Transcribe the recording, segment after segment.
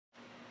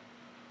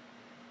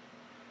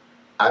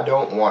I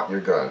don't want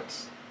your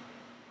guns.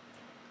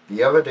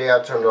 The other day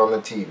I turned on the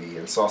TV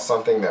and saw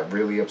something that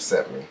really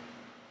upset me.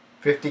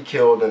 50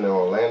 killed in an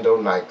Orlando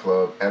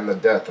nightclub and the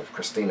death of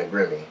Christina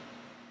Grimmie.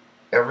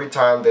 Every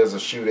time there's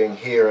a shooting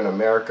here in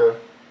America,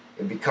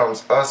 it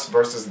becomes us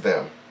versus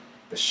them.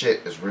 The shit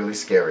is really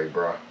scary,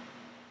 bruh.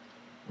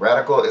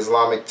 Radical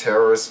Islamic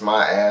terrorists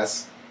my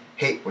ass.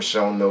 Hate was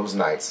shown those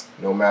nights,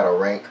 no matter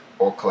rank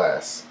or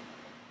class.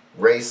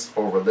 Race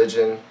or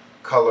religion,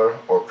 color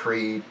or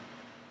creed.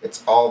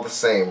 It's all the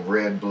same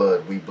red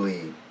blood we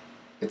bleed.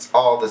 It's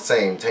all the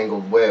same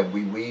tangled web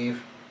we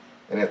weave.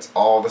 And it's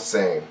all the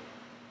same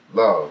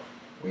love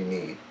we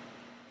need.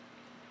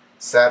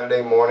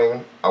 Saturday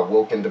morning, I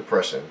woke in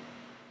depression.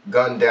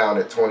 Gunned down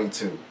at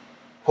 22.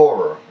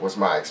 Horror was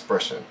my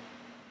expression.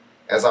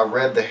 As I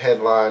read the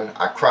headline,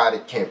 I cried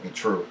it can't be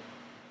true.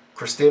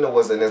 Christina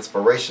was an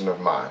inspiration of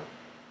mine.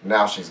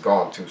 Now she's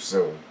gone too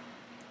soon.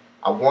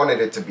 I wanted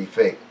it to be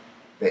fake.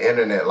 The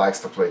internet likes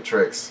to play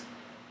tricks.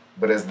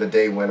 But as the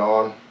day went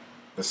on,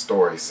 the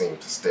story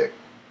seemed to stick.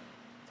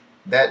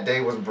 That day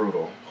was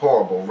brutal,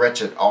 horrible,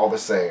 wretched all the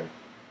same,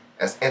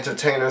 as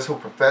entertainers who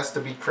profess to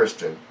be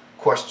Christian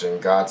question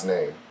God's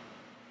name.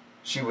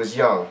 She was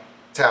young,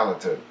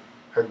 talented.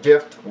 Her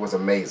gift was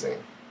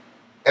amazing.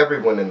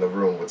 Everyone in the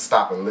room would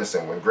stop and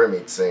listen when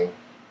Grimmie'd sing.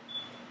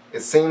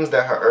 It seems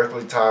that her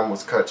earthly time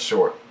was cut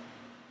short,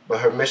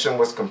 but her mission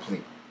was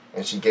complete,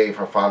 and she gave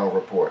her final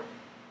report.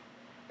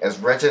 As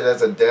wretched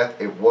as a death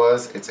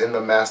it's in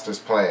the Master's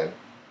plan.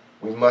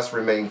 We must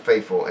remain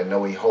faithful and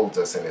know He holds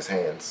us in His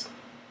hands.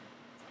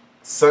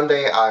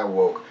 Sunday I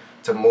awoke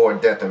to more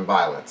death and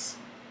violence.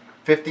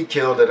 50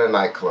 killed at a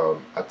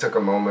nightclub. I took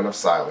a moment of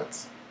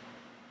silence.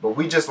 But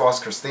we just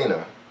lost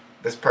Christina.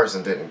 This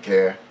person didn't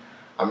care.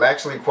 I'm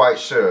actually quite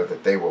sure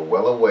that they were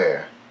well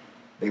aware.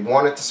 They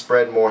wanted to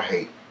spread more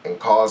hate and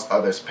cause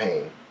others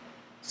pain.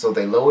 So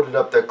they loaded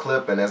up their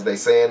clip and, as they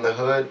say in the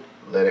hood,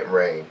 let it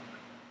rain.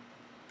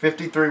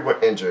 53 were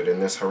injured in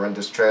this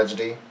horrendous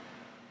tragedy,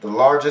 the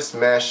largest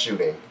mass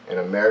shooting in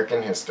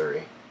American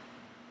history.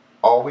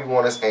 All we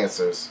want is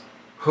answers.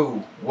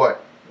 Who?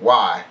 What?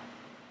 Why?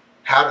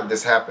 How did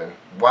this happen?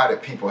 Why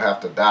did people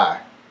have to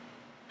die?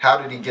 How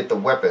did he get the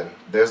weapon?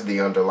 There's the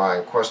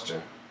underlying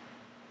question.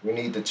 We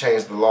need to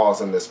change the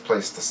laws in this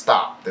place to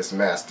stop this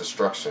mass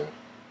destruction.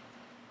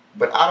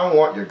 But I don't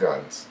want your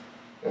guns.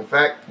 In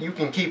fact, you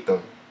can keep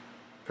them.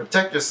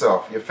 Protect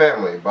yourself, your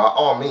family, by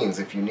all means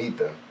if you need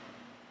them.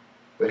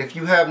 But if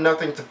you have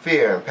nothing to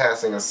fear in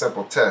passing a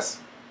simple test,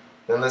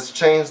 then let's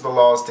change the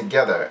laws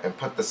together and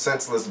put the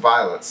senseless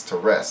violence to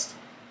rest.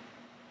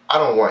 I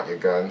don't want your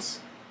guns.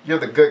 You're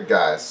the good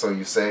guys, so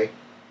you say.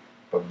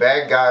 But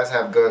bad guys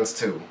have guns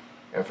too,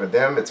 and for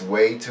them it's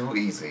way too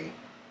easy.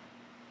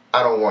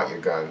 I don't want your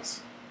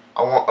guns.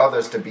 I want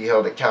others to be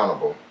held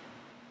accountable.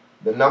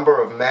 The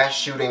number of mass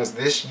shootings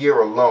this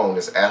year alone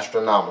is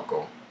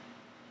astronomical.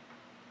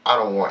 I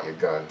don't want your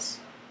guns.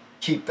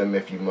 Keep them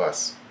if you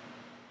must.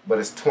 But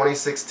it's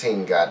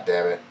 2016,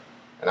 goddammit,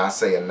 and I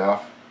say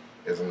enough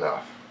is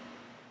enough.